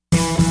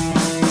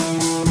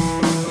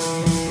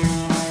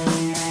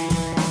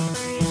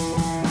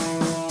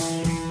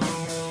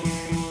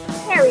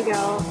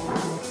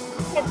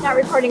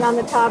recording on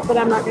the top, but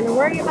I'm not going to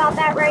worry about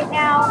that right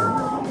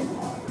now.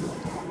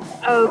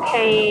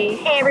 Okay.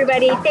 Hey,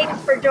 everybody.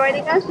 Thanks for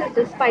joining us. This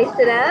is Spice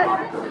It Up,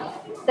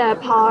 the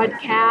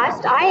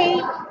podcast.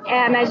 I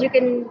am, as you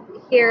can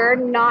hear,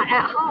 not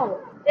at home.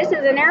 This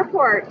is an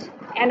airport,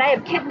 and I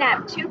have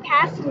kidnapped 2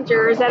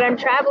 passengers that I'm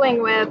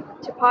traveling with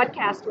to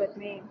podcast with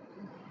me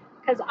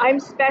because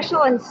I'm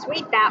special and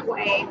sweet that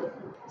way.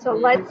 So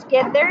let's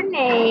get their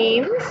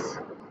names.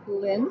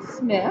 Lynn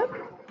Smith.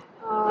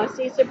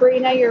 See,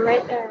 Sabrina, you're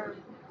right there.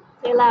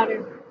 Say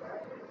louder.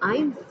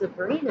 I'm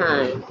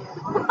Sabrina.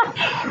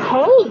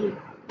 Hey,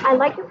 I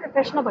like your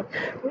professional voice.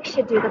 We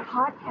should do the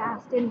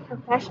podcast in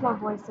professional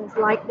voices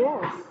like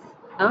this.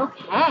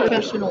 Okay.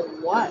 Professional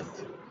what?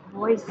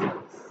 Voices.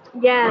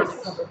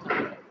 Yes.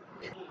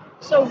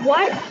 So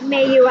what,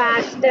 may you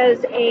ask,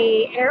 does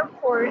a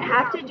airport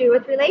have to do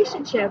with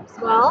relationships?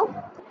 Well,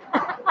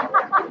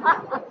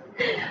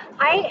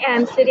 I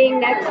am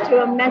sitting next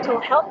to a mental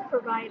health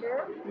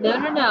provider. No.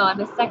 I'm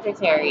a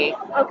secretary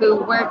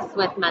who works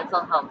with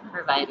mental health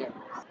providers.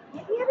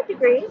 You have a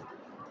degree.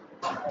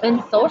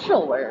 In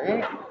social work,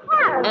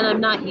 Yeah. and I'm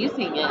not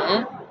using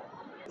it.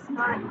 It's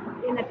not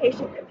in a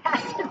patient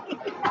capacity.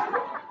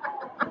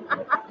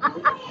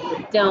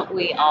 Don't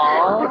we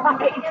all?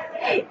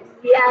 Right.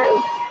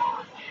 Yes.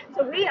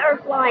 So we are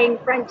flying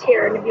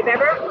Frontier, and if you've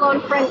ever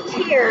flown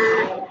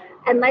Frontier,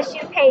 unless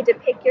you pay to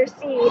pick your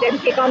seat and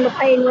pick on the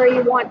plane where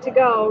you want to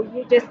go,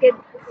 you just get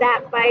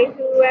zapped by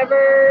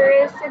whoever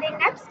is sitting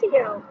next to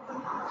you.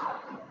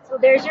 So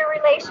there's your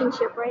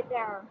relationship right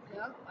there.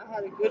 Yep, I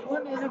had a good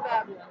one and a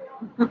bad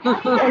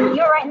one. And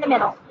you're right in the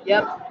middle.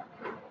 Yep.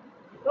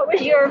 What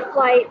was your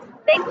flight?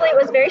 Thankfully, it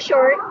was very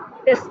short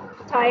this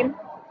time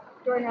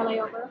during our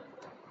layover.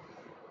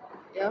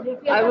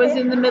 Yep. I was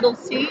in the middle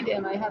seat,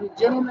 and I had a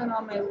gentleman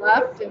on my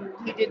left, and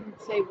he didn't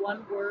say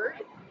one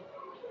word.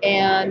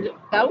 And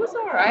that was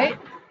all right.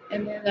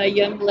 And then a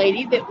young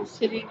lady that was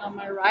sitting on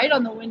my right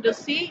on the window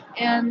seat,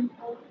 and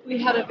we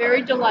had a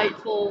very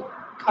delightful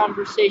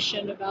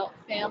conversation about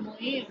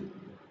family and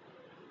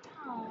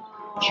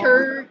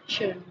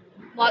church and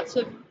lots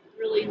of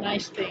really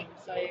nice things.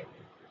 So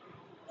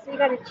you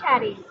got a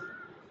chatty.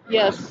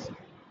 Yes.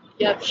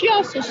 Yep. She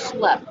also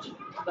slept,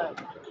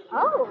 but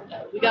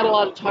we got a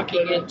lot of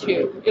talking in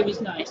too. It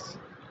was nice.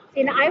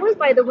 See, and I was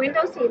by the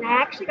window seat, and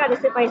I actually got to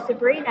sit by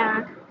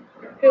Sabrina,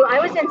 who I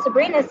was in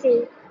Sabrina's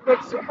seat,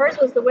 which hers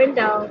was the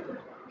window.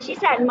 She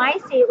sat in my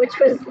seat, which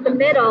was the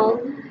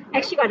middle,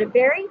 and she got a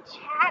very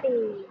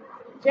chatty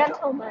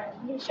gentleman.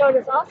 He showed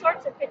us all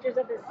sorts of pictures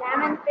of his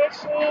salmon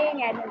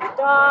fishing and his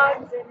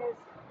dogs and his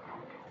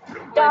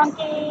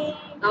donkey.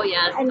 Oh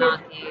yes, and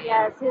donkey.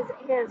 Yes,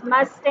 his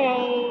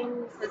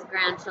Mustangs. His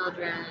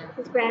grandchildren.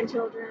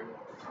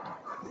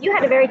 You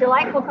had a very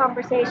delightful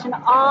conversation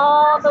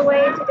all the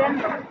way to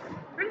Denver.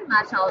 Pretty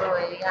much all the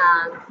way,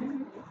 yeah. I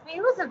mean,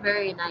 he was a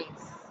very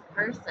nice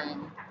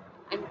person.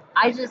 And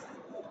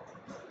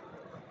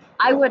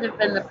I would have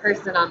been the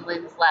person on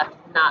Lynn's left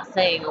not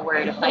saying a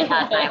word if I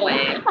had my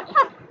way.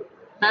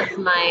 That's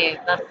my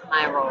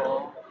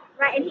role.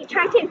 Right, and he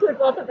tried to include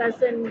both of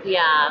us, and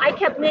yeah. I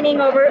kept leaning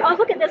over. Oh,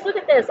 look at this.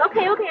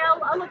 Okay,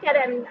 I'll look at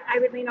it, and I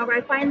would lean over. I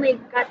finally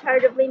got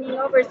tired of leaning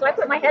over, so I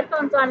put my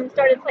headphones on and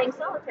started playing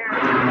solitaire.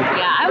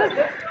 Yeah, I was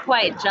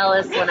quite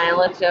jealous when I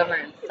looked over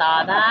and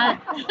saw that,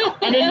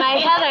 and in my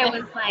head I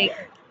was like,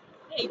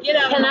 "Hey, get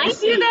out! Can I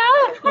do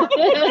that?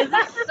 Is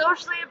it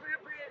socially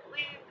appropriate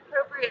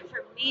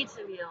for me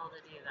to be able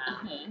to do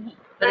that?"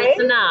 But right? It's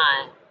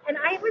not. And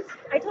I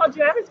told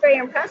you I was very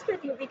impressed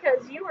with you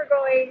because you were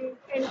going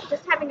and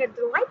just having a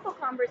delightful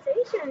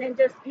conversation and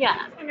just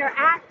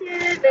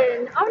interactive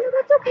and, oh no,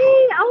 that's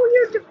okay.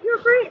 Oh, you're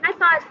great. And I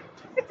thought,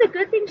 it's a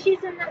good thing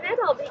she's in the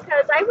middle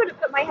because I would have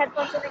put my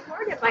headphones and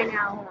ignored it by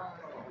now.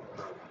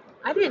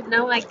 I didn't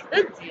know I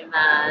could do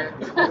that.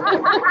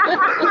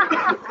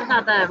 I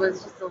thought that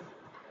was just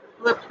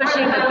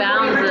pushing the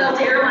bounds of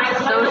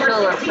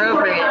social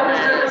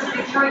appropriateness.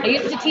 I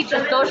used to teach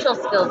a social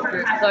skills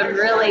group, so I'm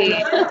really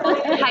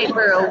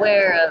hyper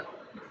aware of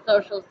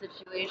social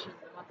situations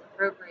and what's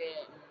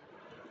appropriate and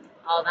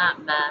all that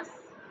mess.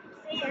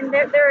 See, and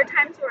there are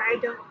times where I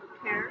don't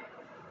care.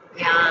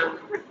 Yeah.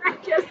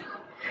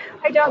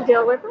 I don't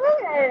deal with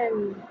it.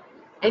 And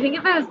I think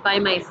if I was by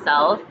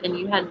myself and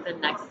you hadn't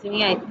been next to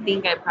me, I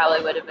think I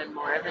probably would have been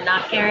more of a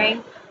not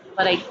caring.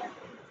 But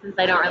since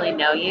I don't really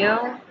know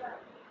you,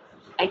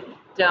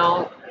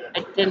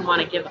 I didn't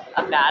want to give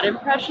a bad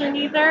impression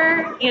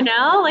either,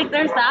 like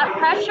there's that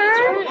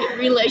pressure.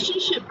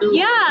 Relationship building.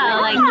 Yeah,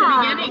 like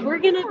we're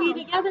going to be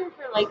together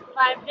for like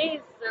 5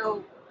 days,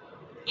 so,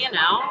 you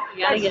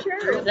got to get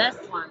through this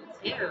one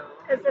too.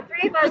 Because the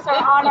 3 of us are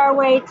on our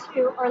way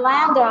to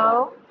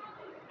Orlando,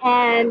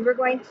 and we're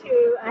going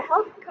to a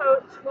health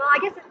coach. Well, I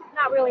guess it's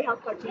not really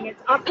health coaching,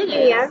 it's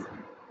Optavia.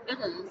 It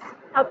is.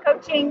 Health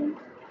coaching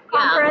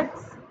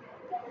conference. Yeah.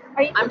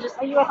 Are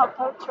you a health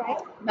coach,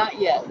 right? Not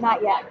yet.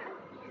 Not yet.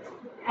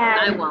 And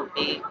I won't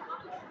be.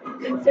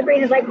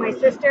 Sabrina's like, my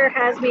sister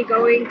has me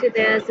going to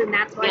this, and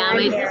that's why I'm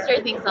here. My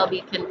sister thinks I'll be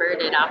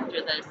converted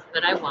after this,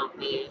 but I won't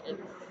be.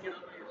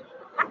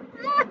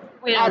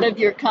 out of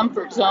your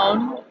comfort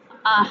zone.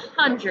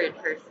 100%.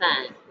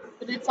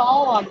 But it's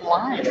all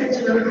online. I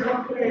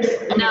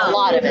mean, No, a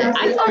lot of it.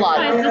 I It's a talk lot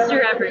to of my it.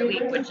 sister every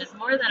week, which is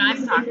more than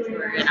I've talked to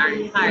her in our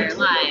entire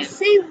life.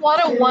 See, what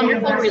a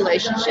wonderful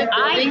relationship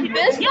building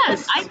business.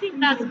 Yes, I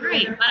think that's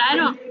great, but I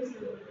don't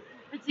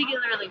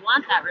particularly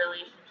want that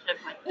relationship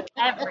with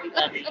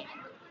everybody.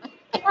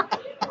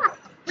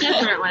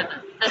 Different with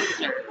a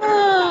sister.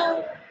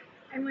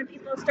 And when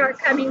people start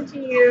coming to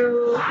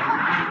you,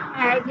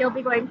 and you'll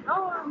be going,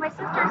 "Oh, my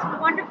sister's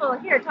wonderful.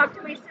 Here, talk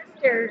to my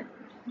sister."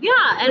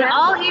 Yeah, and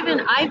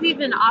I've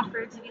even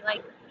offered to be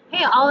like,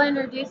 hey, I'll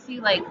introduce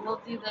you, like,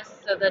 we'll do this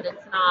so that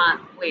it's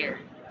not weird.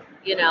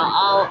 You know,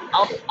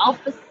 I'll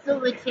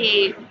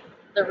facilitate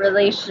the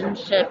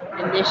relationship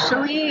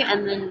initially,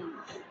 and then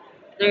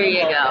there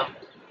you go.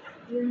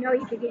 You know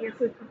you could get your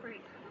food for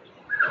free.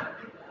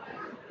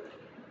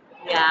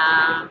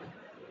 Yeah.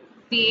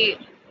 See,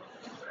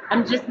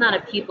 I'm just not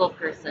a people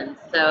person,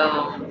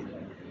 so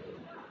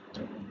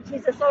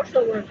She's a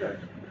social worker.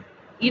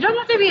 you don't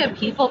have to be a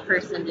people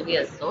person to be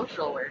a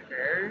social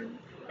worker.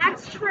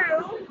 That's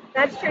true.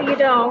 That's true. You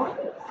don't.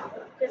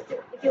 Just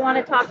if you want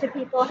to talk to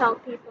people,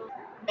 help people.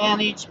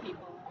 Manage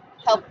people.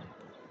 Help.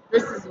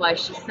 This is why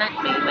she sent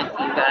me with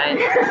you guys.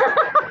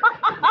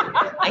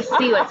 I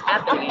see what's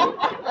happening.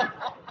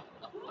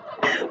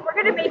 We're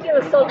gonna make you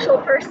a social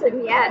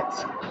person yet.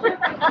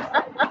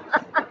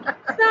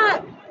 It's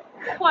not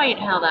quite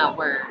how that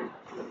works.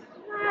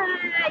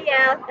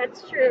 Yeah,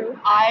 that's true.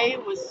 I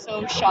was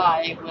so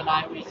shy when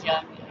I was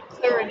young,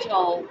 clear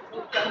until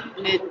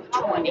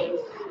mid-20s,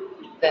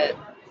 that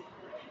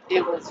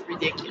it was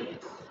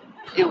ridiculous.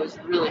 It was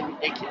really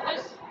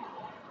ridiculous.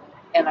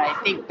 And I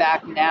think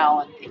back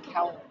now and think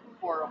how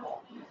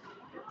horrible.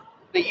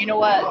 But you know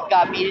what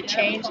got me to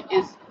change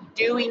is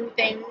doing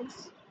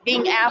things,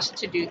 being asked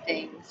to do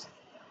things,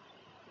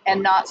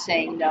 and not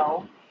saying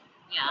no.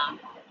 Yeah.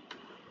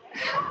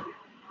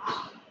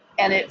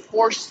 And it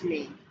forced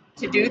me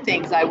to do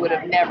things I would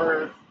have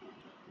never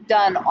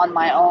done on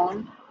my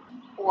own,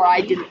 or I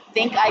didn't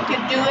think I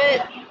could do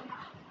it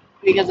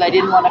because I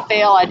didn't want to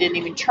fail. I didn't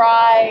even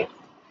try.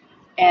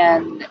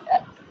 And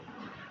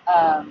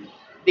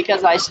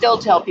because I still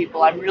tell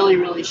people I'm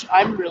really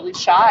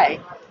shy.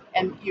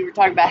 And you were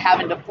talking about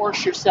having to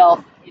force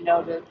yourself, you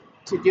know,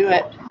 to do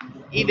it.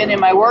 Even in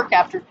my work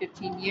after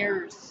 15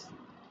 years,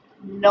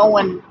 no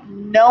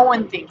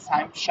one thinks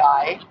I'm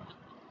shy,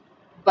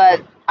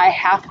 but I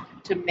have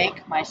to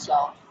make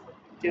myself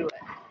do it.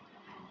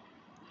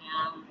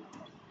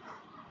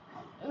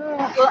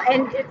 Yeah. Well,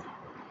 and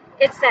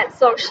it's that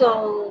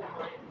social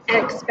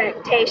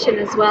expectation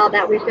as well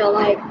that we feel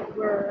like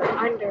we're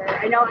under.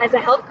 I know as a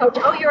health coach,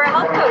 oh, you're a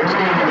health coach,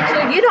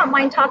 so you don't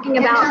mind talking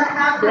about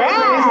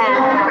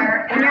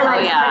that. And you're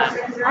like,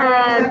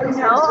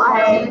 no,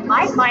 I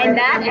might mind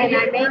that, and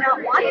I may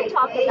not want to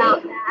talk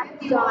about that.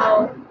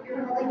 So,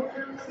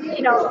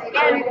 you know,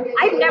 and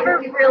I've never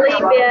really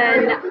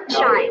been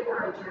shy.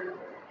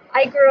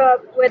 I grew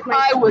up with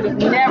my. I would have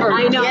never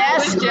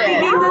guessed it.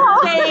 The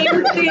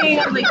same thing.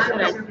 I'm like,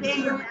 should I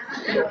say it?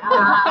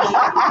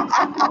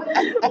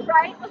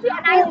 Right? Well, see,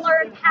 and I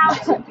learned how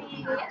to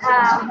be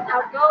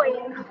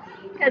outgoing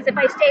because if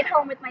I stayed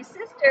home with my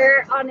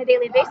sister on a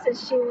daily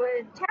basis, she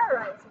would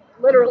terrorize me,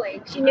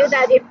 literally. She knew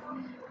that if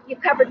you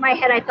covered my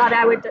head, I thought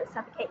I would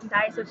suffocate and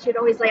die, so she'd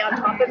always lay on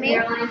top of me.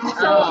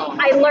 So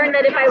I learned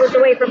that if I was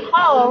away from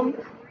home,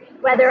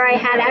 whether I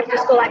had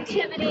after-school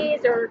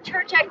activities or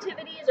church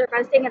activities or if I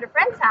was staying at a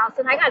friend's house,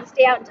 and I got to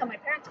stay out until my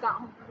parents got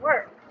home from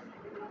work.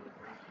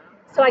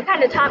 So I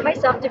kind of taught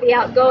myself to be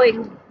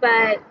outgoing,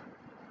 but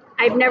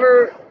I've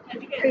never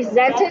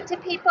presented to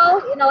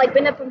people, you know, like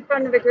been up in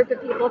front of a group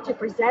of people to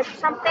present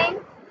something.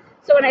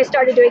 So when I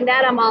started doing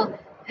that, I'm all,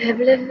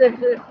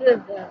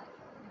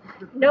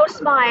 no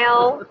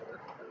smile.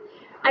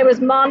 I was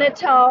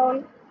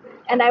monotone,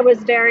 and I was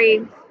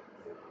very,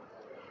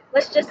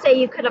 let's just say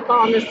you could have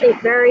fallen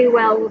asleep very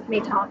well with me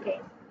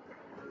talking.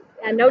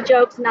 And no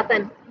jokes,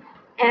 nothing.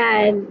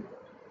 And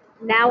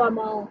now I'm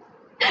all,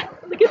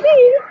 look at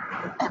me.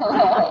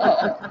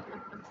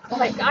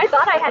 Like, I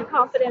thought I had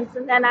confidence,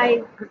 and then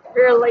I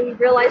really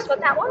realized what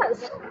that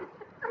was.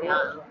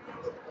 Yeah.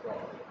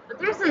 But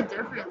there's a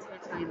difference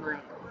between,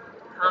 like,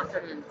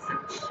 confidence and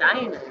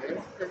shyness.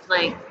 Because,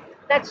 like,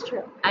 That's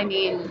true. I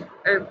mean,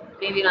 or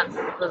maybe not,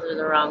 those are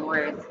the wrong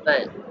words,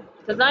 but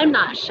because I'm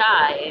not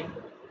shy,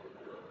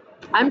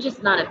 I'm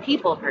just not a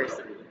people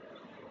person.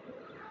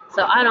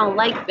 So I don't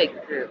like big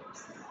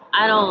groups.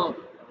 I don't.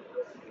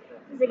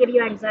 Does it give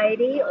you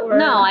anxiety, or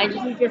No, I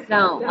you just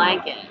don't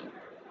like it.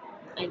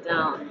 I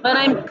don't. But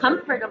I'm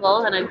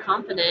comfortable and I'm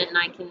confident and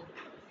I can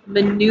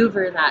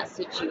maneuver that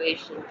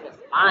situation just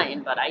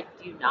fine, but I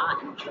do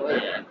not enjoy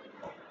it.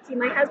 See,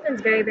 my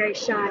husband's very, very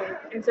shy,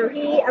 and so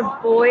he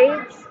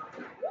avoids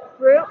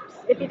groups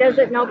if he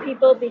doesn't know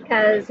people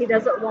because he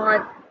doesn't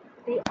want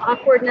the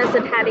awkwardness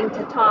of having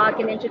to talk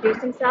and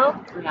introduce himself.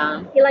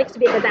 Yeah. He likes to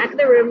be at the back of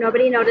the room.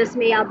 Nobody noticed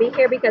me. I'll be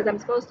here because I'm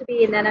supposed to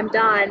be, and then I'm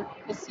done.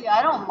 But see,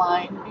 I don't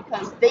mind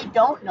because they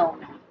don't know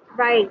me.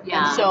 Right.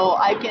 Yeah. And so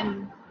I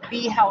can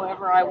be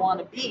however I want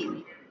to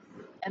be,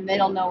 and they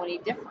don't know any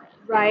different.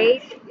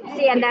 Right?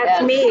 See, and that's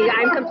Yes. me.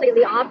 I'm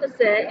completely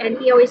opposite. And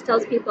he always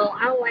tells people,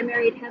 oh, I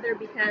married Heather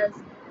because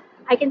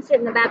I can sit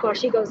in the back while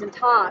she goes and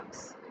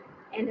talks.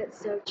 And it's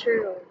so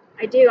true.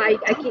 I do. I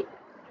keep,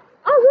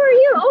 oh, who are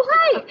you? Oh,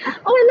 hi.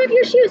 Oh, I love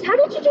your shoes. How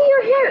did you do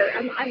your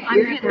hair?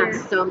 You're going to have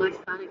so much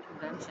fun at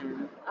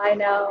convention. I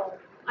know.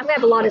 I'm going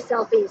to have a lot of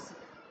selfies.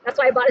 That's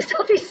why I bought a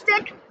selfie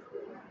stick.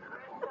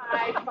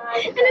 And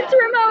it's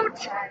remote.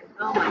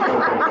 Oh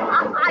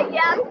my God.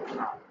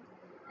 Yes.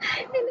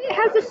 And it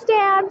has a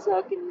stand, so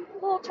it can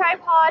little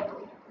tripod.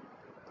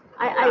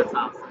 That's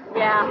awesome.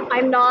 Yeah,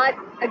 I'm not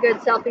a good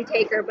selfie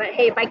taker, but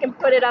hey, if I can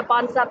put it up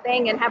on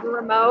something and have a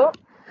remote,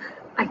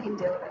 I can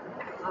do it.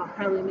 I'll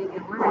probably make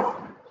it work.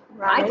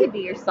 Right? I could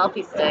be your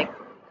selfie stick.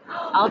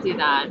 I'll do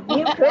that.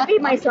 You could be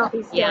my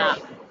selfie stick. Yeah.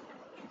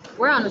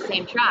 We're on the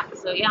same track,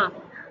 so yeah.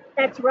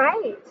 That's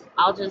right.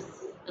 I'll just,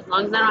 as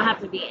long as I don't have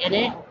to be in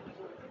it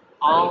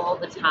all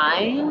the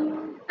time,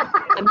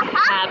 I'm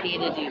happy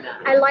to do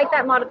that. I like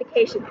that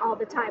modification all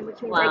the time,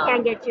 which means Wow. I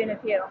can get you in a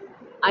few.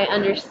 I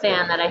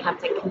understand that I have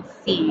to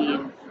conceive.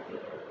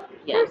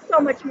 You're Yes. so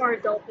much more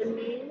adult than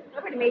me.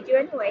 I would have made you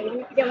anyway, even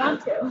if you didn't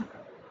want to.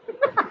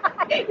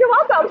 You're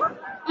welcome.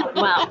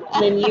 Well,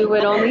 then you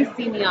would only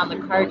see me on the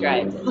car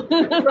drives.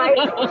 Right?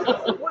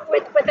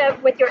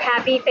 With your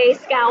happy face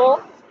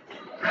scowl.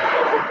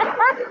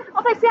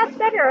 Oh, that's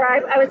better.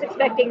 I was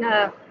expecting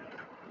a.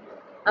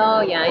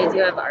 Oh, yeah, I do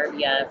have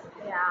RBF.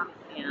 Yeah.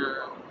 Yeah.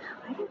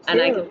 I do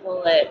And I too. can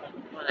pull it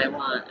when I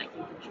want. I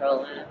can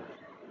control it.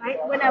 Right?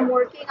 When I'm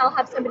working, I'll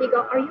have somebody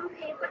go, "Are you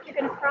okay? Look, you're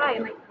gonna cry."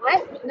 I'm like,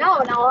 "What?" No,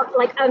 and I'll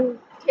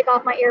take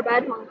off my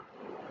earbud and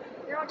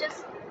I'll,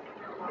 just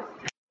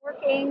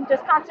working,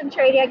 just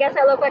concentrating. I guess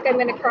I look like I'm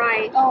gonna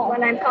cry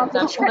when I'm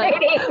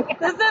concentrating.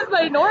 This is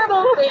my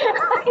normal thing.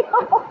 I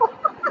know.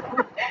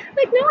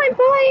 Like, no, I'm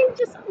fine.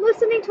 Just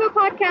listening to a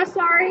podcast.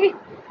 Sorry.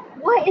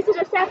 What is it?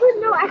 A sad one?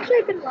 No, actually,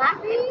 I've been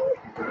laughing.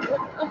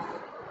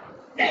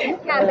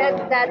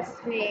 Yeah,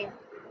 that's me.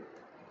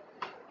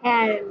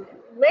 And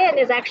Lynn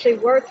is actually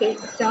working,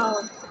 so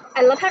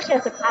I love how she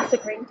has a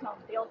classic ringtone,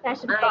 the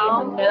old-fashioned I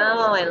phone.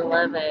 know, I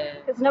love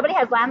it. Because nobody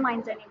has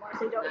landlines anymore,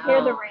 so you don't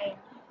hear the No. ring.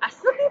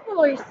 Some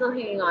people are still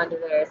hanging on to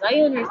theirs.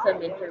 I under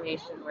some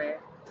information where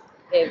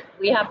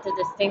we have to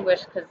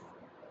distinguish because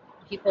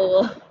people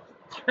will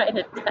try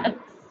to text.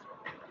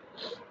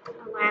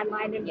 A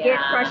landline and get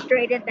Yeah.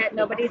 frustrated that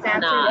nobody's It's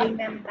not. answering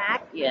them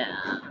back.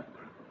 Yeah.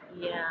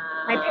 Yeah.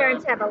 My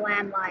parents have a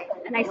landline,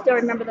 and I still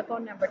remember the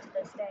phone number to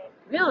this day.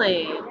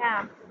 Really?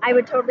 Yeah, I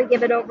would totally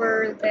give it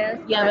over this.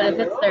 Yeah, but if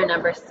it's their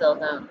number, still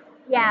don't.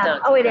 Yeah.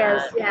 Don't Oh, do it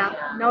is. that. Yeah.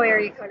 Yeah. No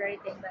area code or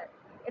anything, but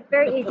it's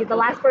very easy. The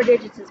last 4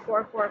 digits is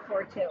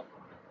 4442.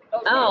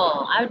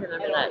 Oh, I would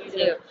remember that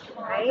too.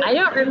 Right? I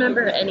don't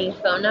remember any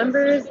phone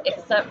numbers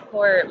except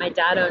for my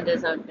dad owned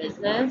his own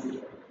business,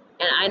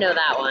 and I know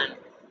that one,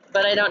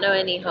 but I don't know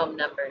any home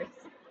numbers.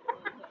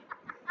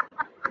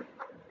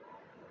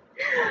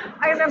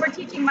 I remember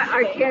teaching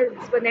our kids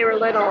when they were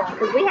little,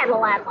 because we had a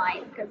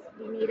landline, because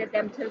we needed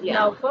them to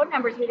know phone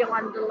numbers. We didn't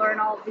want them to learn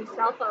all of these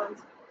cell phones.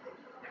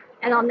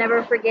 And I'll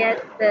never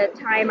forget the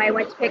time I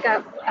went to pick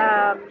up,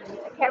 I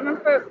can't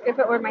remember if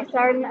it were my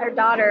son or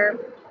daughter,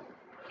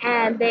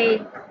 and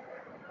they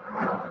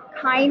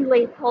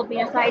kindly pulled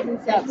me aside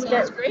and said,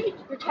 Great.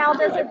 your child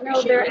doesn't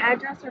know their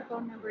address or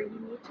phone number, you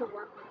need to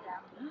work with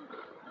them.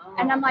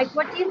 And I'm like,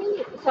 what do you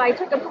mean? So I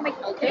took them home, like,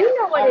 do you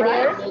know what it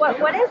is?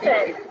 What is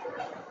it?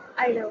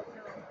 I don't know.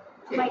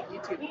 I'm like,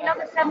 do you know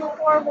the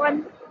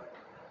 741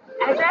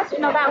 address? You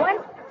know that one?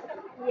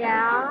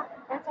 Yeah,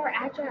 that's our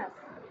address.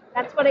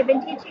 That's what I've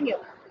been teaching you.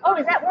 Oh,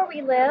 is that where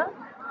we live?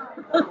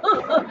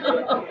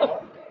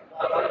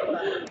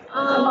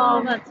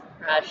 Oh, that's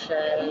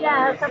precious.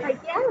 Yes. I'm like,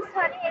 yes,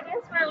 honey, it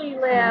is where we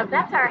live.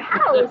 That's our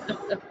house.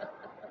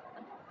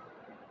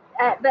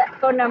 But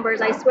phone numbers,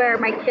 I swear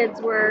my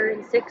kids were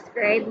in 6th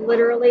grade,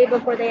 literally,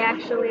 before they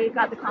actually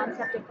got the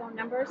concept of phone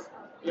numbers.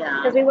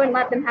 Yeah. Because we wouldn't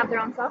let them have their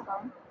own cell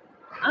phone.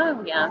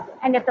 Oh, yeah.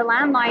 And if the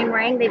landline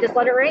rang, they just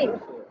let it ring.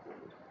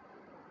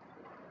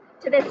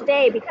 To this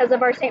day, because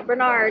of our St.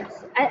 Bernards,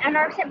 and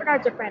our St.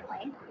 Bernards are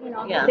friendly,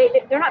 Yeah.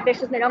 they're not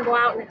vicious, and they don't go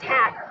out and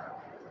attack.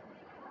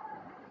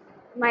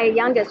 My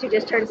youngest, who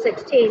just turned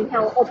 16,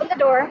 he'll open the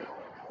door,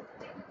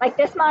 like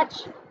this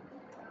much,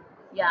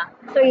 Yeah.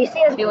 so you see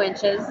his, 2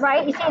 inches.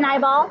 right, you see an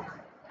eyeball,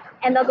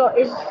 and they'll go,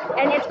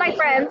 and it's my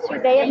friends who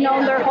they have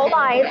known their whole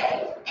lives,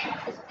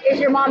 is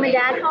your mom and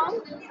dad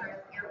home?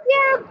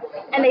 Yeah,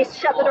 and they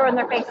shut the door in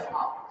their face.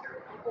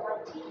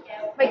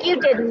 Like, you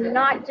did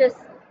not just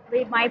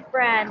leave my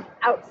friend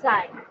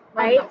outside,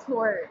 right? On the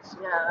porch.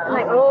 I'm Yeah.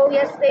 like, oh,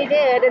 yes, they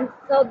did. And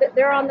so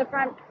they're on the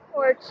front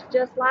porch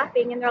just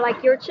laughing, and they're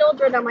like, your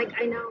children. I'm like,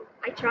 I know.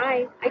 I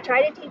try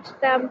to teach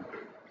them,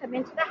 come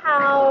into the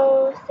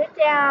house, sit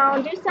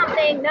down, do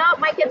something. No,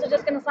 my kids are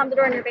just going to slam the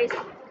door in your face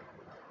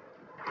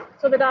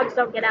so the dogs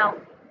don't get out.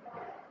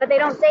 But they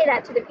don't say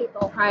that to the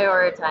people.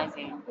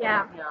 Prioritizing.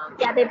 Yeah. Yeah.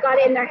 Yeah, they've got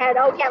it in their head,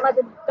 oh, can't let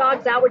the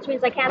dogs out, which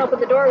means I can't open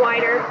the door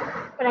wider.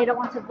 But I don't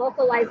want to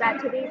vocalize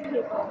that to these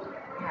people.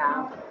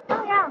 have.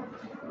 Oh yeah.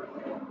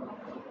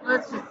 Well,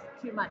 it's just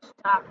too much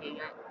talking.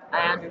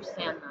 I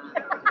understand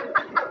that.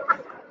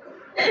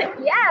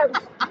 Yes.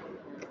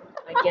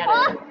 I get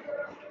it.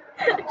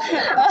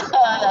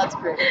 That's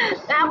great.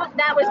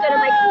 That was gonna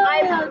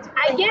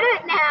I get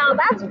it now.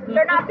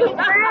 They're not being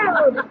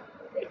rude.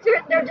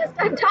 They're just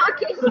done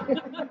talking.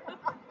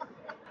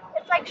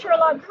 It's like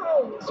Sherlock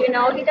Holmes, you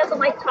know. He doesn't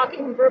like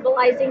talking and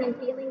verbalizing and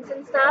feelings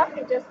and stuff.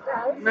 He just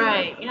does.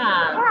 Right,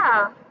 yeah.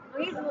 Yeah.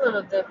 Well, he's a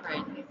little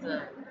different. He's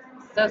a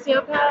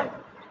sociopath.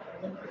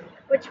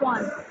 Which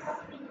one?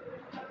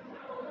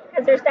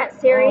 Because there's that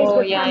series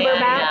with Cumberbatch.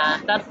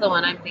 Yeah. That's the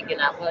one I'm thinking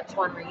of. Which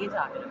one were you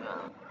talking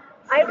about?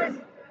 I was.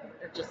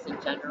 Or just in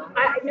general?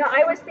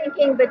 I was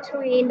thinking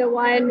between the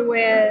one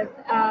with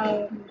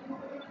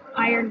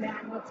Iron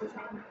Man. What's his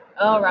name?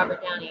 Oh,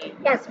 Robert Downey.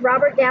 Yes,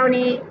 Robert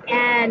Downey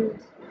and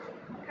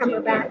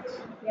Cumberbatch.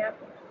 Yep.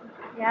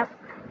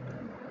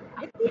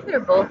 I think they're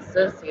both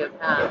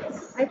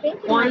sociopaths. I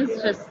think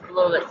one's just a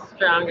little bit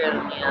stronger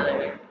than the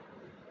other.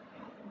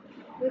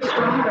 Who's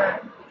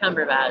stronger?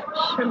 Cumberbatch.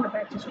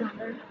 Cumberbatch is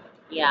stronger.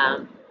 Yeah.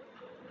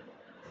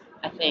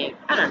 I think.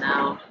 I don't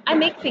know. I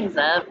make things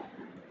up.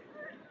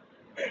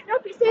 No,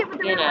 if you say it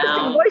with a You realistic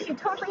know. voice, you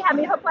totally have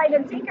me hook, line,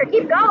 and sinker.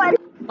 Keep going.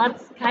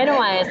 That's kind of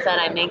why I said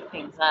I make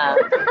things up.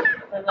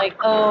 I'm like,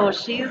 oh,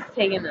 she's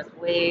taking this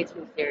way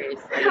too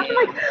seriously. I'm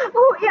like,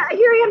 oh yeah,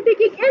 here I am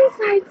thinking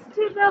insights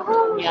to the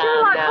whole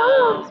Sherlock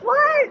Holmes.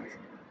 What?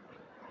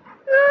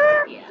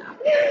 Yeah.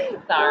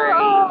 Sorry.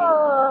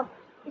 Oh.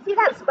 You see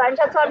that sponge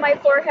that's on my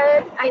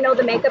forehead? I know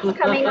the makeup's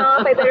coming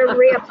off. I better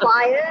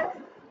reapply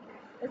it.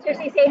 Let's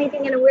seriously say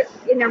anything in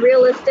a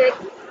realistic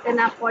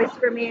enough voice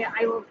for me.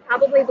 I will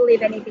probably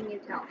believe anything you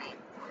tell me.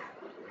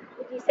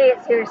 If you say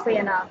it seriously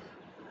enough.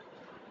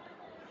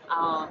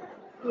 I'll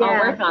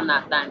Yeah. work on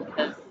that then,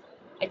 because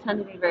I tend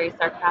to be very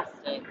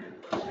sarcastic.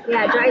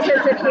 Yeah, dry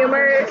sense of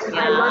humor.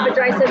 I love a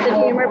dry sense of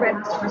humor,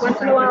 but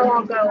once in a while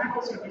I'll go.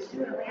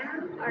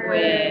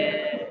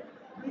 Wait.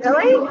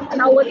 Really?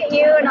 And I'll look at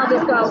you and I'll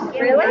just go,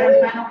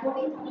 really?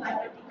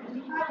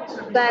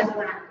 But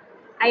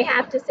I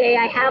have to say,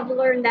 I have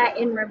learned that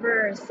in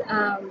reverse.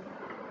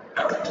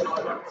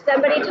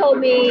 Somebody told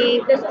me,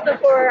 this is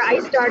before I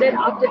started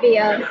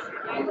Optavia,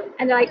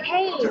 and they're like,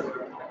 hey,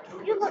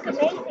 you look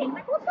amazing. I'm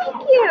like, well, thank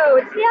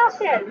you. It's the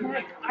outfit. I'm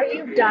like, are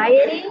you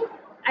dieting?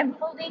 I'm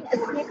holding a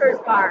Snickers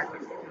bar,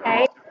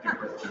 okay?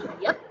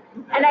 Yep.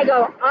 And I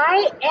go,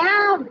 I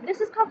am. This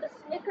is called the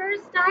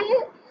Snickers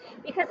diet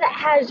because it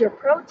has your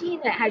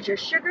protein, it has your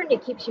sugar, and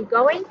it keeps you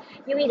going.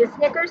 You eat a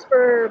Snickers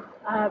for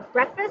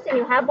breakfast, and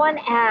you have one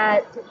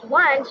at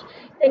lunch.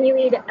 Then you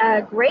eat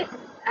a great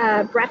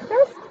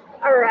breakfast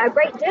or a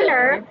great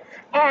dinner,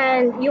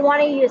 and you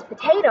want to use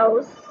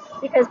potatoes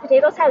because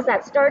potatoes has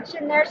that starch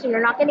in there, so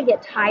you're not going to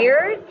get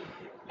tired.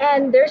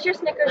 And there's your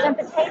Snickers and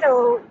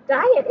potato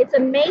diet. It's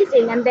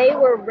amazing, and they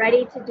were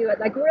ready to do it.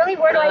 Like, really,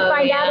 where do I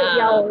find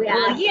out?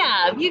 Well,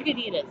 yeah, if you could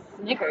eat a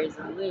Snickers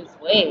and lose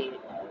weight,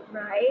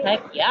 right?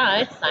 heck yeah,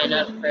 I'd sign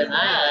up for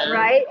that.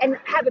 Right, and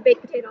have a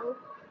baked potato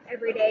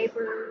every day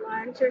for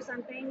lunch or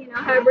something, you know,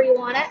 however you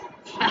want it.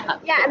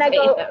 Yeah, and I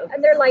go,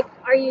 and they're like,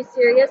 are you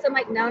serious? I'm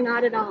like, no,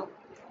 not at all.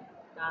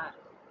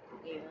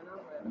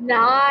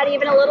 Not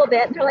even a little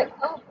bit. And they're like,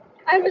 oh,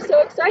 I was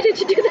so excited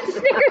to do the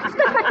Snickers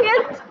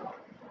diet.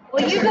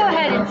 Well, you go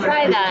ahead and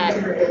try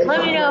that.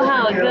 Let me know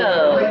how it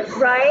goes.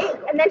 Right?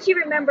 And then she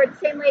remembered, the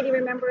same lady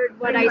remembered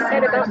what I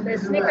said about the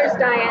Snickers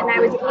diet, and I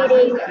was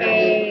eating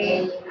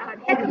a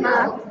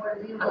jicama,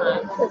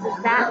 because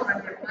it's that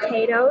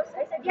potatoes.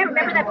 I said, yeah,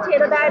 remember that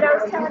potato diet I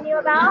was telling you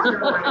about?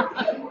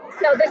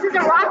 So this is a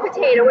raw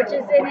potato, which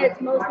is in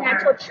its most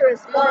natural,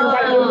 truest form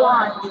that you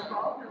want.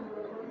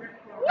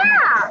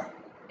 Yeah.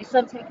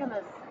 Except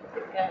jicama's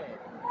good.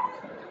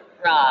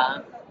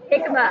 Raw.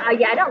 Jicama,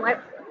 yeah, I don't like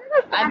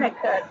I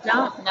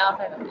don't know if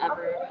I've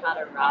ever had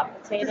a raw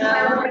potato,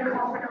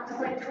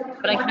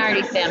 but I can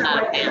already say I'm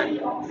not a fan.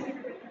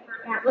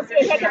 Yeah, well,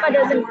 see, jicama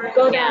doesn't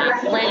go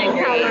that plain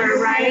color,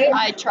 right?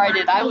 I tried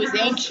it. I was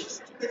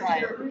anxious to try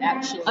it,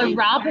 actually. A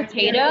raw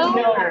potato?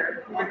 No,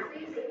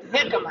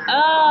 jicama.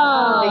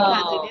 Oh.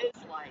 Because it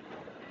is like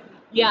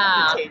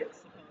potatoes.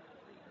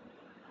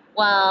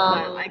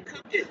 Well, I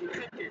cooked it and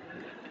cooked it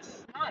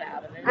snot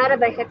out of it. Out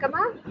of a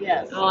jicama?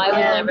 Yes. Oh, I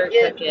would never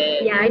cook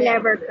it. Yeah, I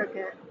never cook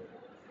it.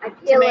 I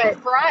feel to make it.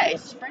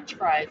 fries, French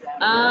fries out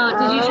of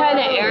it. Oh, did you try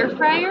the air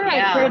fryer?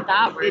 Yeah. I heard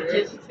that works. It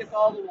just took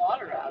all the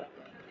water out of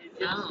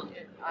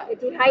it. It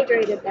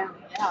dehydrated them.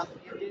 Yeah,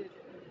 it did.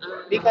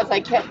 Because I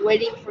kept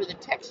waiting for the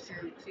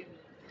texture to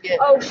get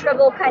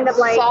shrivel, kind of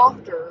like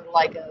softer,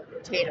 like a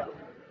potato,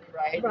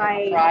 right?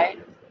 Right.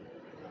 Fried.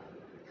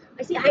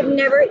 I see. I've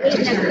never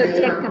eaten a cooked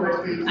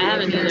jicama. I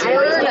haven't either. I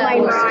always do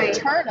mine raw.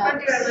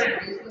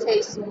 Turnips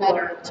taste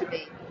better to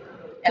me.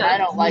 And I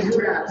don't like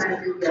turnips.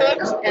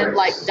 Cooked and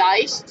like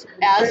diced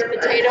as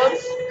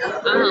potatoes,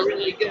 they're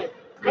really good.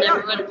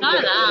 Never would have thought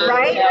of that.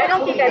 Right? I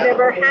don't think I've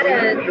ever had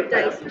a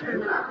diced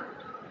turnip.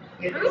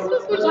 Are we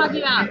supposed to be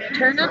talking about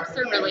turnips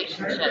or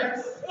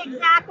relationships?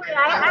 Exactly.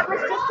 I was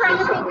just trying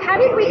to think, how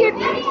did we get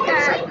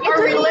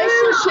Our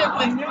relationship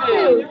with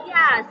food.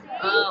 Yeah, see?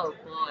 Oh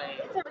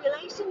boy. It's a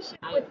relationship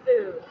with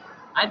food.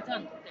 I've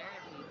done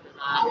therapy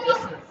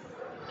for that.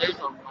 There's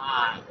a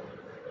lot.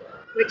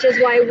 Which is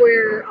why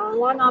we're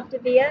all on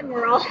Optavia and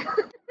we're all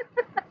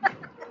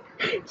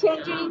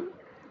changing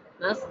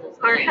Most of this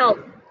our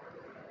time.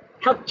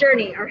 health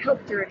journey, our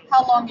health journey.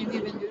 How long have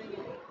you been doing it?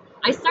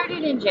 I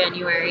started in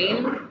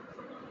January.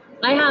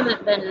 I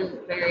haven't been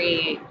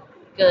very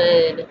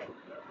good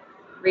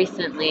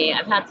recently.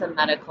 I've had some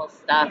medical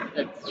stuff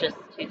that's just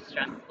too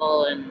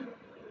stressful, and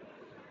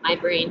my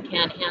brain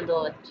can't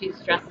handle with too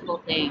stressful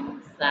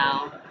things.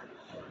 So,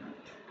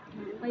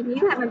 And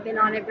you haven't been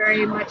on it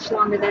very much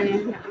longer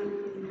than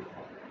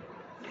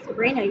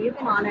Sabrina. You've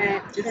been on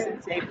it Just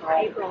since since April.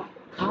 April.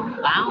 oh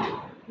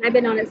wow. And I've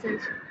been on it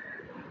since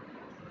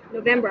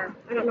November.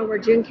 I don't know where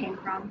June came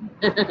from.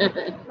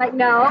 Like,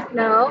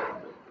 no.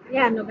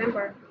 Yeah,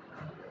 November.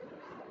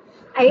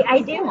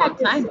 I do have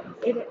to. Time.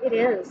 It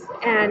is.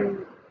 And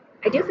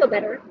I do feel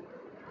better.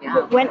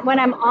 Yeah. When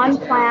I'm on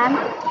plan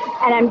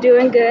and I'm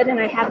doing good and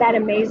I have that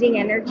amazing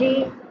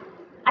energy,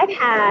 I've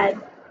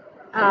had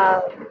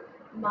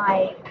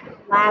my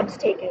labs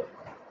taken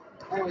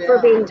Oh, yeah. for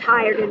being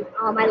tired, and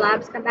all my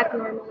labs come back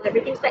normal.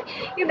 Everything's like,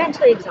 you're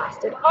mentally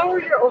exhausted. Oh,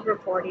 you're over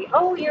 40.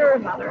 Oh, you're a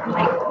mother. I'm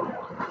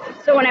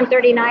like, so when I'm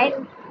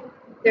 39,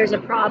 there's a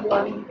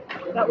problem.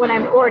 But when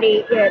I'm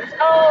 40, it's,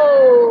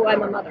 oh,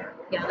 I'm a mother.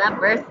 Yeah, that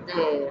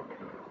birthday.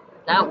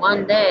 That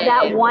one day.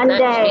 That one day.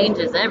 That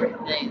changes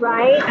everything.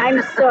 Right?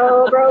 I'm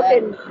so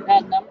broken.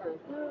 That number.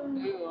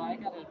 Ooh, I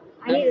gotta.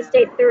 I need to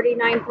stay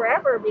 39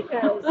 forever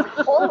because,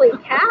 holy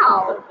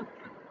cow.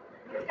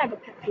 It's kind of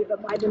a pet peeve of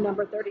mine, the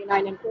number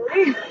 39 and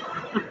 40.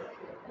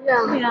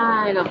 Yeah. Yeah,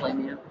 I don't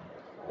blame you.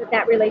 But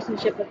that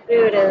relationship with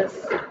food is,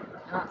 it's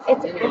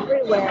Absolutely.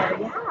 everywhere.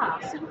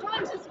 Yeah.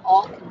 Sometimes it's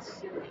all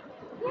consuming.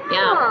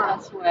 Yeah.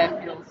 That's what I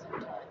feel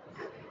sometimes.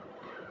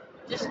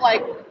 Just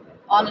like,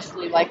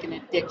 honestly, like an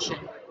addiction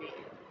would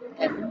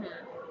be.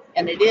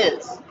 And it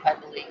is, I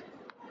believe.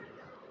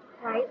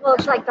 Right? Well,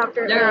 it's like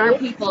Dr. There are Ace.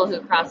 people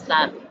who cross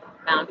that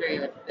boundary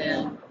with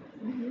food,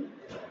 Mhm.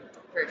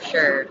 for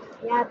sure.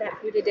 Yeah, that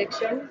food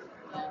addiction.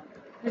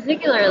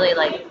 Particularly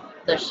like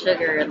the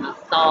sugar and the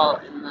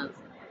salt and those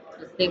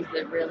things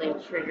that really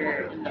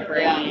trigger in the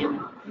brain.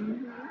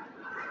 Mm-hmm.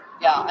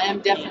 Yeah, I am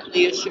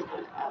definitely a sugar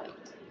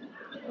addict.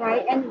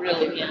 Right? And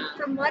Really. Yeah.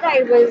 from what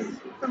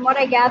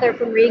I gather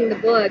from reading the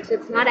books,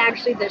 it's not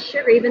actually the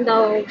sugar, even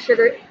though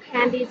sugar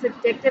candy's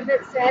addictive,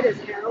 it said, as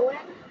heroin.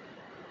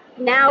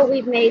 Now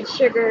we've made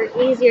sugar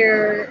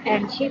easier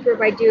and cheaper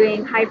by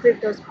doing high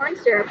fructose corn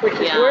syrup, which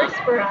is Yeah. worse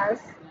for us.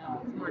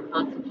 It's more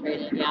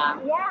concentrated, yeah.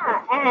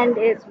 Yeah, and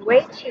it's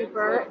way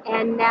cheaper.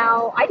 And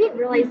now I didn't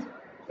realize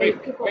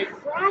that people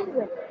fry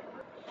with it.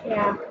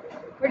 Yeah,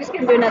 we're just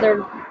gonna do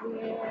another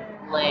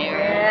Layer.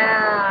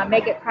 Yeah,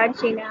 make it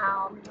crunchy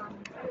now.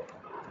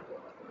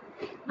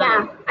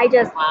 Yeah,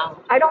 Wow.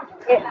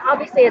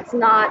 obviously it's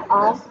not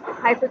all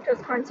high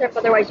fructose corn syrup,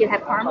 otherwise you'd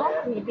have caramel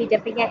and you'd be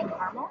dipping it in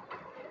caramel.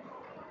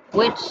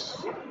 Which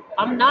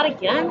I'm not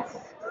against.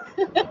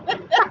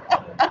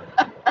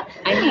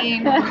 I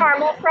mean,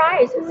 Caramel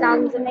fries, it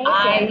sounds amazing.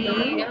 I've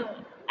heard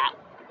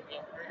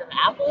of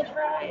apple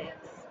fries.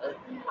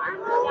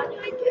 Caramel,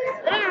 I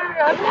guess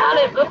there. I've had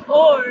it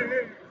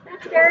before.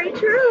 That's very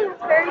true.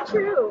 That's very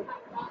true.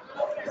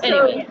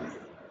 Anyway.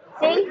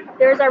 See,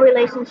 there's our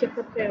relationship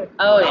with food.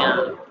 Oh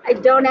yeah.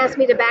 Don't ask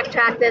me to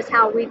backtrack this,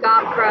 how we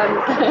got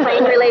from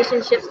plain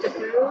relationships to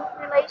food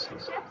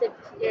relationships.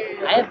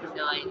 I have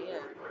no idea.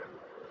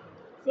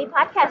 See,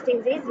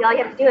 podcasting's easy. All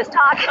you have to do is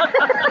talk.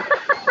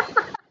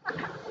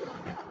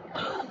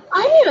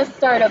 I need to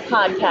start a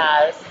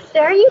podcast.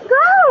 There you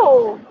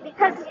go.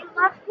 Because you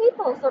love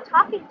people, so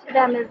talking to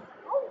them is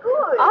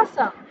good.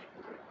 Awesome.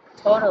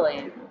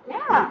 Totally.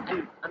 Yeah.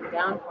 I'm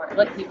down for it.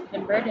 Look, you've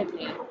converted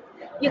me.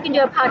 You can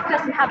do a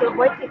podcast on how to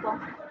avoid people.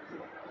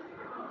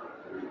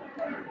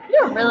 You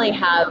don't really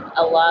have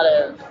a lot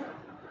of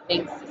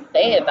things to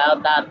say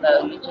about that,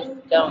 though. You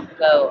just don't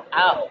go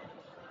out.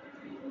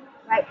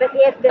 Right, but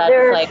That's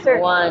there's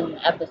like one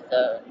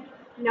episode.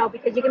 No,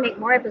 because you can make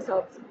more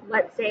episodes.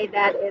 Let's say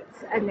that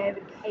it's an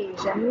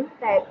occasion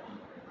that,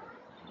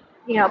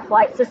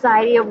 polite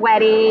society, a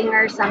wedding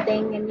or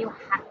something, and you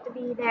have to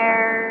be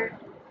there.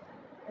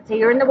 Let's say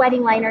you're in the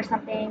wedding line or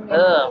something. And,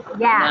 Ugh,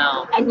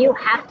 yeah, no. and you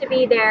have to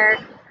be there.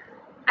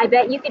 I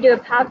bet you could do a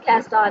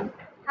podcast on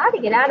how to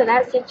get out of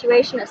that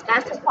situation as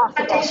fast as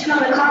possible. Attention on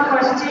the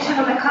concourse, attention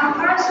on the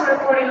concourse, we're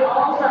reporting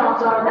all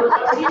felons are road.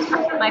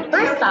 My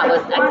first thought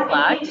was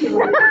X-Lax.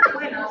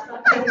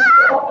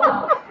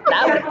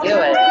 That would do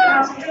it.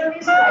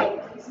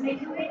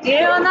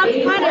 And that's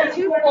kind of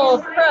two full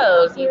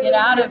pros. You get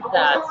out of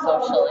that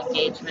social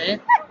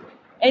engagement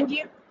and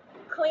you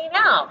clean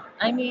out.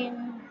 I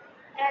mean,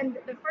 And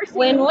the first thing,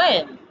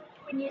 win-win.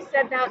 when you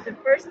said that, the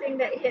first thing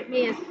that hit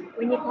me is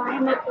when you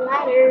climb up the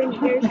ladder and you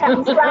hear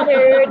something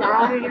splutter,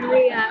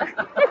 diarrhea.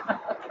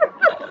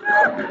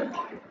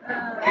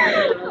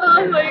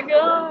 Oh my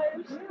gosh.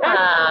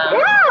 Yeah.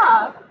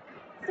 Yeah.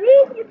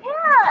 See, you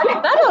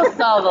can. That'll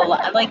solve a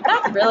lot. Like,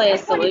 that's really a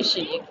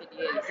solution you could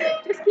use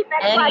Just keep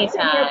that clutch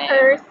in your anytime.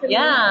 purse. And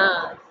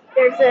Yeah.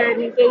 there's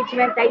an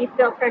engagement that you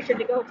feel pressure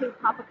to go to,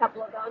 pop a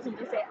couple of those and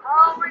just say,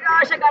 oh my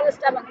gosh, I got a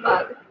stomach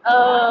bug.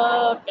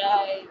 Oh,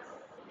 guys.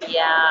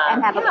 Yeah.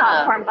 And have a Yeah.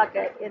 popcorn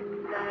bucket in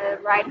the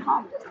ride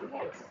home just in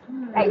case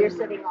that you're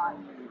sitting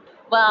on.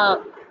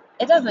 Well,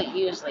 it doesn't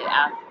usually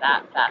act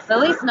that fast. At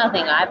least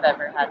nothing I've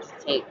ever had to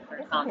take for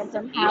Depends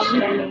on how constipation.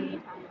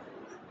 many,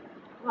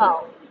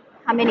 well,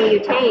 how many you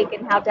take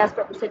and how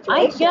desperate the I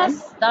situation.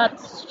 guess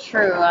that's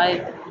true.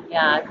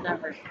 I've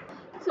never.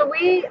 So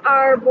we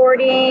are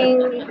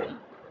boarding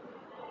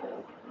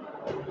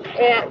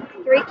at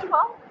 3:12,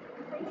 3:20.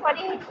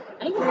 I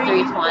think it's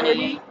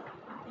 3:20.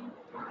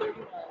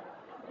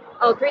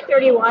 Oh,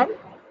 3:31.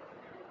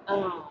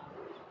 Oh.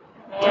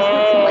 It just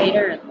gets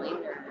later and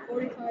later.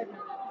 45 minutes.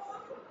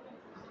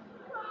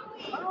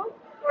 Oh,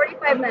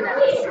 45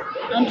 minutes.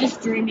 I'm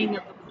just dreaming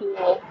of the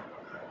pool.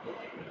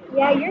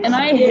 Yeah, you're. And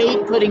I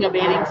hate putting a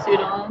bathing suit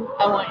on.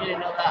 I want you to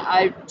know that.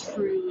 I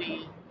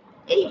truly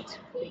hate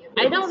putting a bathing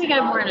I don't think suit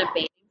I've on. worn a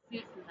bathing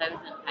suit since I was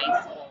in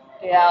high school.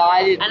 Yeah,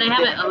 I didn't. And I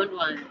haven't owned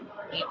one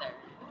either.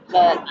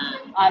 But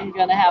I'm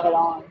going to have it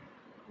on.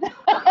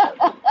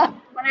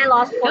 When I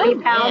lost 40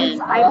 Good pounds,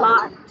 win. I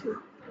bought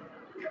two.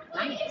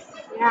 Nice.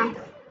 Yeah.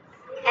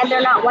 And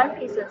they're not one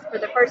pieces for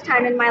the first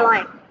time in my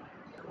life.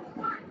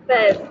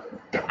 But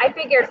I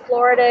figured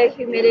Florida,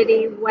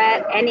 humidity,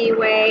 wet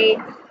anyway.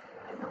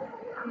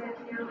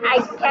 I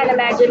can't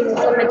imagine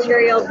the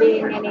material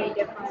being any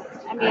different.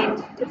 I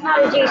mean, it's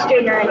not a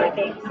G-string or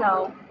anything,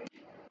 so.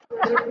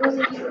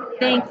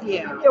 Thank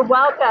you. You're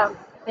welcome.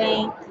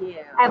 Thank you.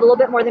 I have a little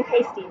bit more than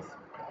pasties.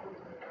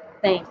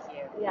 Thank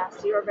you.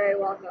 Yes, you are very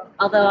welcome.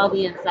 Although I'll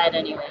be inside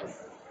anyways,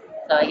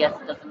 so I guess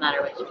it doesn't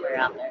matter which we're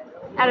out there.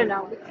 I don't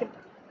know.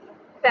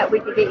 Bet we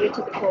could get you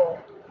to the pool.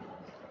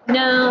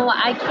 No,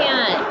 I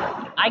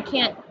can't. I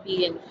can't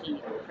be in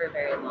heat for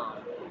very long.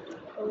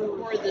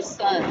 Or the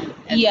sun.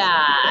 Yeah,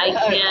 I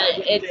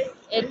can't.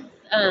 It's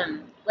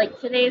like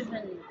today's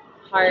been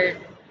hard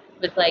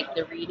with like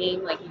the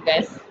reading. Like you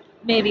guys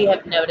maybe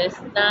have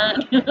noticed that,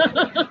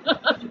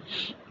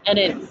 and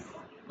it's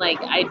like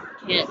I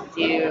can't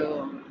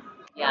do.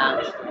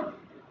 Yeah,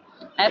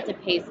 I have to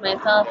pace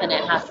myself, and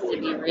it has to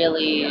be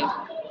really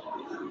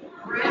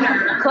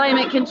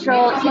climate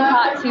control. Too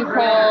hot, too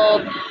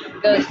cold.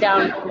 Goes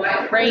down.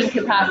 Brain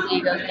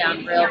capacity goes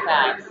down real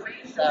fast.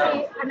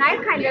 So. And I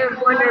kind of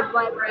wondered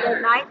what the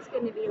night's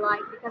going to be like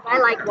because I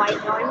like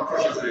white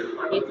noise.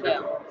 Me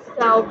too.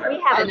 So we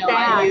have I a know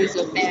fan. I use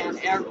a fan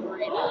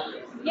every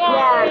night.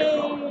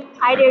 Yes,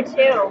 I do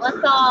too. Let's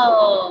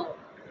all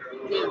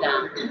do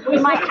that. We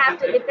might have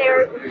to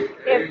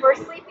if we're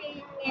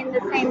sleeping in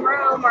the same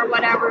room or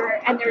whatever,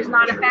 and there's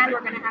not a fan,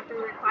 we're going to have to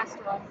request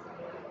one.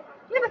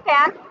 Do you have a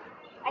fan?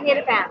 I need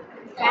a fan.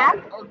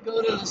 Fan? Or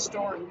go to the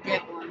store and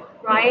get one.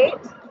 Right?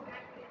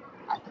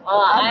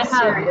 Well, I I'm have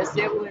serious.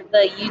 It would.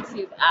 the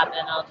YouTube app,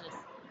 and I'll just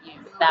use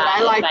But that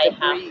I like if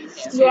the I breeze.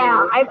 have to.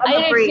 Yeah, I'm I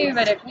a do breeze. too,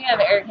 but if we have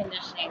air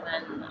conditioning,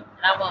 then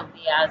that won't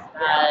be as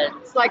bad.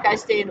 It's like I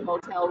stay in a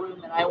motel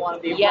room and I want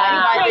to be Yeah.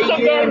 right by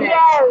Take the it in, unit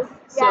yes.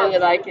 so Yes.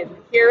 that I can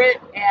hear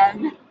it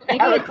and Maybe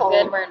have a it's cold.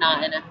 good we're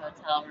not in a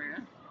hotel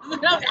room.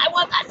 I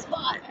want that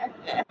spot.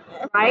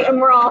 Right?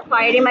 And we're all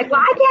fighting, like, well,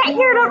 I can't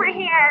hear it over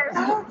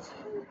here.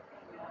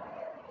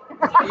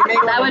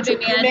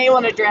 You may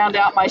want to drown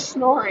out my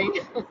snoring.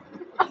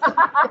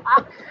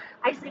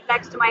 I sleep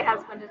next to my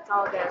husband. It's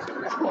all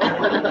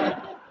good.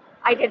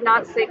 I did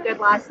not sleep good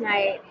last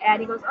night. And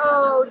he goes,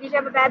 oh, did you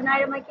have a bad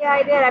night? I'm like, yeah,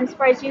 I did. I'm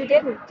surprised you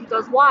didn't. He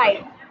goes,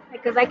 why?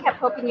 Because I kept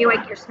poking you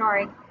like, you're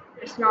snoring.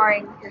 You're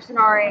snoring. You're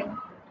snoring.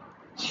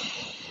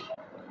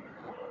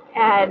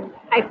 And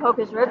I poke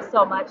his ribs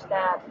so much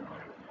that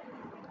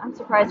I'm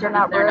surprised they're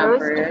not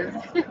bruised.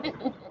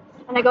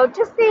 And I go,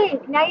 just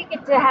think, now you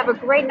get to have a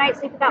great night's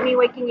sleep without me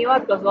waking you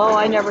up. He goes, oh,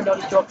 I never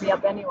noticed you woke me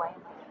up anyway.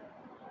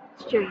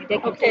 It's true, you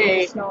did continue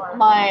Okay, to snore.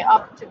 my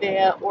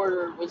up-to-date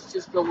order was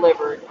just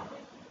delivered.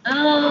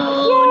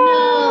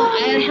 Oh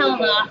no! I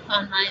held off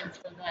on mine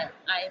so that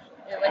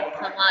it would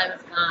come while I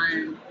was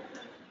gone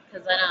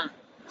because I don't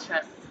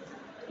trust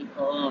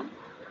people.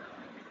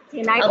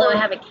 See, and I Although I ordered-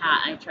 have a cat,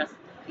 I trust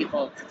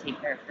people to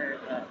take care of her.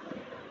 But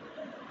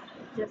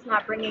just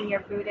not bringing your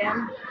food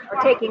in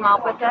or taking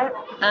off with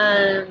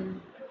it.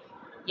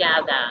 yeah,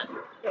 that.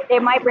 They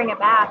might bring it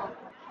back.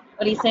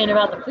 What are you saying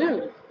about the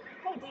food?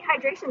 Hey,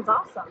 dehydration's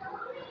awesome.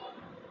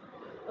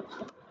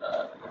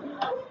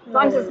 As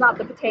long as it's not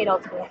the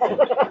potatoes.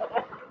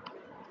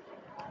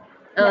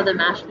 Oh, the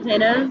mashed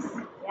potatoes?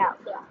 Yeah.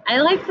 I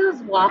like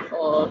those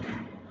waffles.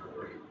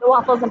 The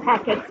waffles and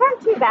pancakes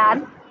aren't too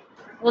bad.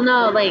 Well,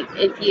 no, like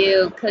if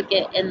you cook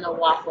it in the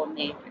waffle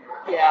maker.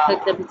 Yeah.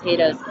 Cook the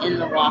potatoes in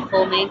the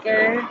waffle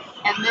maker.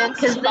 And then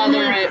 'Cause smother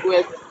then it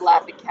with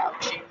Laffy Cow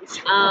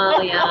cheese. Oh,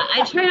 yeah.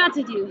 I try not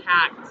to do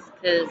hacks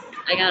because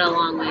I got a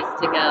long ways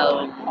to go.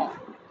 And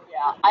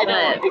Yeah, I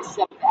don't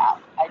accept that.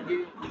 I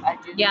do.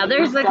 Yeah,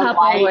 there's use a the couple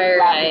white where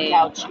Laughing I-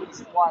 Cow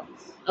cheese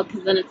once. Oh,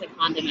 because then it's a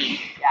condiment.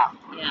 Yeah.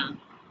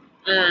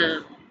 Yeah.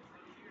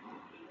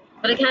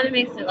 But it kind of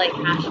makes it like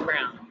hash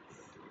browns,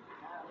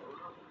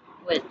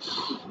 which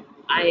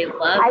I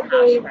love I hash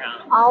gave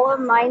browns. all of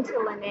mine to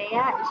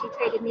Linnea, and she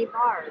traded me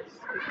bars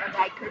because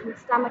I couldn't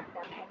stomach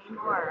them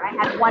anymore. I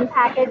had one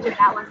package, and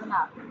that was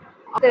enough.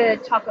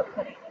 The chocolate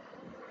pudding,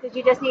 because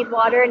you just need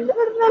water and.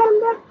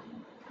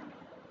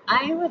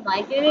 I would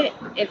like it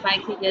if I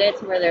could get it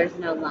to where there's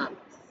no lumps.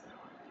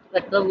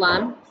 But the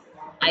lumps,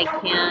 I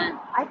can't.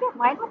 I get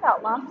mine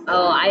without lumps.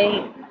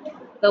 Oh,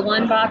 the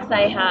one box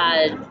I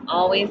had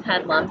always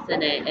had lumps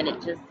in it, and it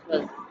just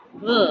was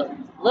a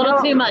little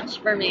too much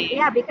for me.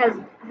 Yeah, because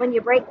when you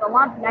break the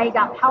lump, now you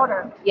got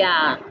powder.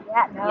 Yeah.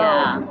 Yeah, no.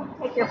 Yeah.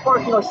 Take your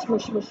fork and go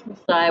smush, smush, smush.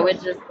 So I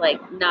would just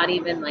not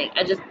even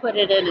I just put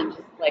it in and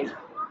just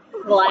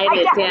slide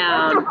it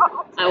down.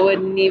 I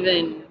wouldn't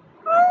even.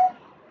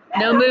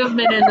 No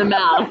movement in the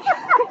mouth.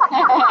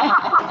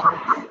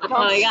 That's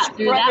how I got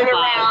through that Spread it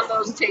box. around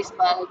those taste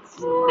buds.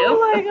 Nope.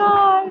 Oh my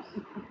gosh.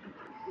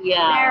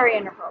 Yeah. Very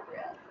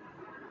inappropriate.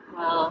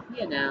 Well,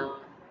 you know.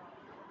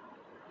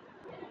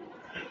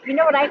 You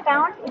know what I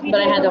found?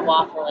 But I had to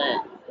waffle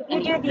it.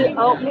 If you do the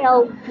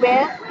oatmeal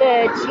with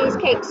the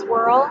cheesecake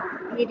swirl,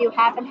 you do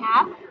half and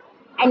half,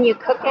 and you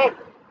cook it.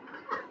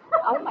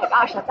 Oh my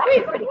gosh, that's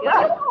actually pretty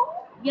good.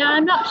 Yeah,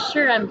 I'm not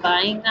sure I'm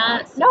buying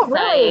that. No,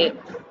 really.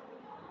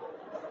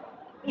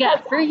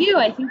 Yeah, for you,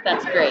 I think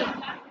that's great.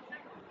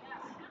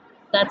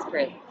 That's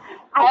great.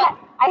 I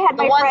had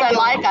The my ones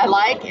friend. I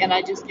like, and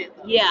I just get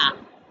those. Yeah.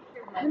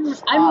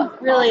 I'm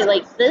really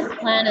this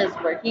plan is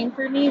working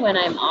for me when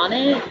I'm on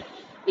it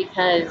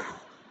because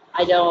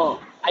I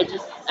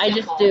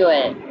just do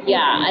it. Yeah,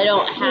 I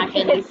don't hack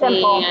keep it anything.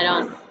 simple. I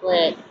don't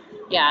split.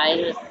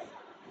 Yeah,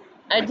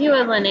 I do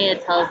what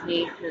Linnea tells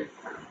me because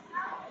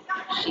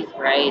she's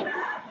right.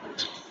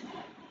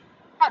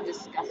 How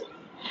disgusting.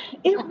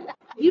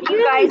 You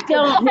guys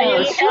don't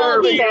know. She's the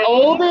Right.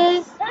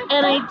 oldest,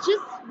 and I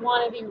just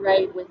want to be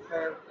right with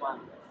her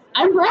once.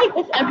 I'm right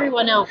with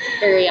everyone else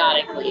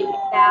periodically.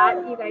 That,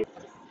 you guys.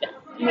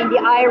 I mean, the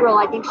eye roll.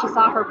 I think she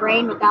saw her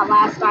brain with that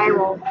last eye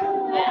roll.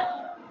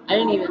 I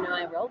didn't even know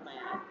I rolled my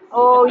eyes.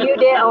 Oh, you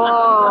did.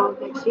 Oh,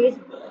 she's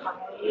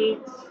right.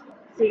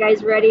 So you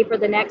guys ready for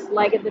the next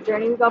leg of the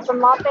journey? We go from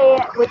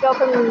Lafayette. We go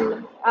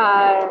from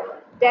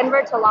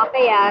Denver to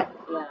Lafayette.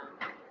 Yeah.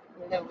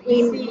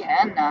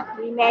 Louisiana.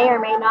 We may or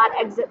may not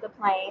exit the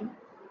plane.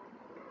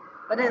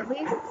 But at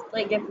least,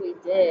 if we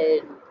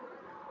did,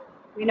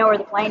 We know where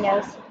the plane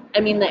is. I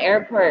mean, the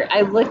airport,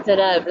 I looked it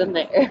up, and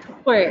the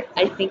airport,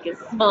 I think, is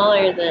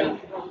smaller than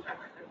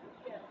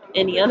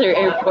any other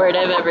airport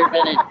I've ever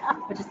been in,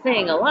 which is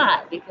saying a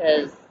lot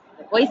because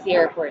the Boise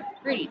airport is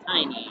pretty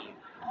tiny.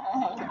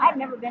 I've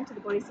never been to the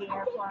Boise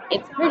airport.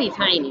 It's pretty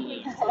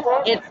tiny.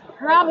 It's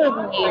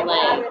probably,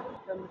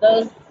 from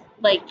those,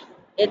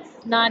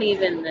 it's not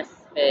even this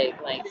big.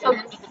 So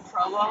into the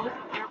Provo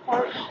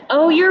airport?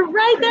 Oh, you're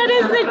right, that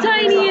is the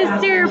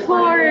tiniest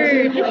airport!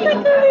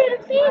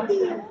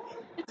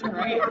 It's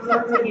great.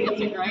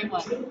 It's a great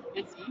one.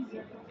 It's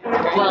easy.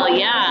 Well,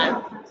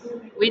 yeah.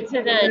 We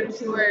took a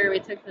tour, we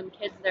took some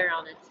kids there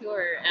on a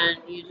tour, and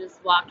you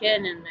just walk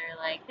in and they're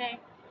like, hey.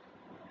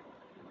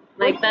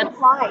 Where do you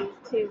fly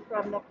to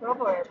from the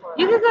Provo airport?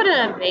 You could go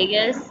to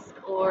Vegas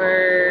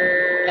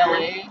or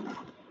LA.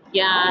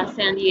 Yeah,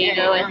 San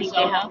Diego. Yeah, I think they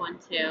Arizona. have one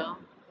too.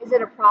 Is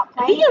it a prop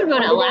plane? I think you can go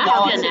to No,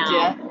 Alaska it's a now.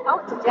 jet. Oh,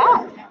 it's a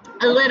jet.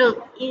 A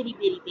little itty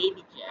bitty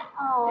baby jet.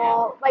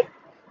 Oh, like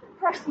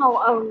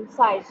personal owned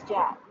size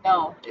jet.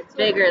 No, it's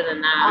Bigger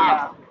than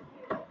that.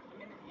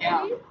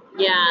 Yeah.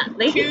 Yeah,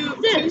 they Two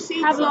can sit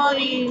seats on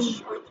probably.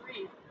 each or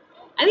three.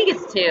 I think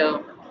it's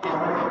two.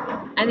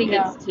 I think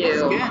Yeah, it's two.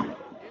 It's good.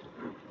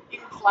 You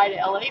can fly to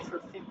LA for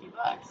 $50.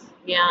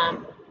 Yeah.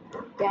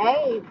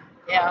 Dave.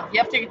 Yeah, you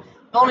have to.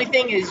 The only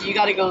thing is you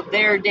got to go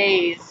their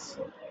days.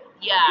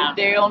 Yeah.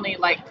 They're only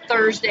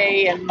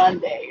Thursday and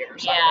Monday or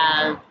something.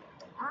 Yeah.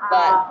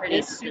 But Pretty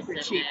it's super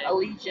cheap. specific.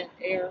 Allegiant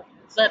Air.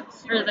 But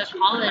for the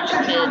college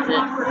kids,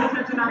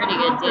 it's a pretty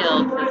good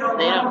deal because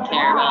they don't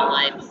care about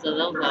life, so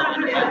they'll go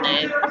on a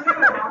Monday.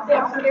 They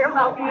don't care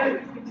about me.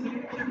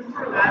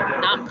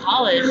 Not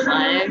college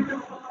life.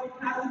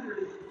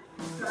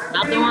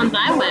 Not the ones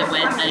I went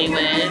with,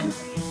 anyway.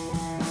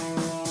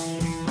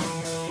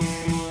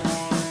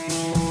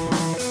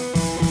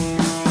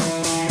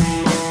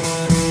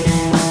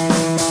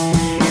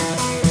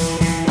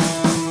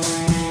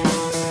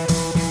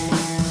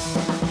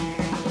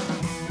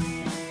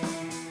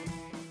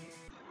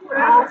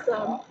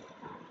 Awesome.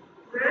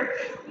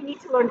 You need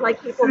to learn to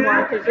like people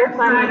more because you're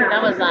funny.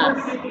 That was us.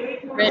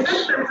 Rich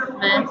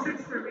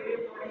Smith.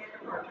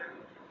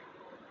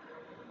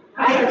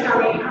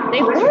 They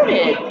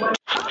boarded.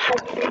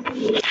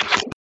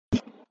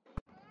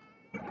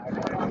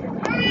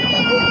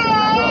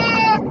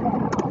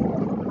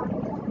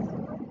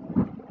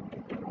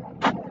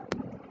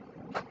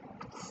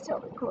 Still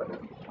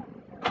recording.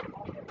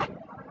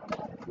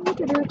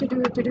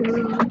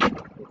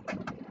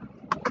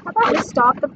 How about we stop the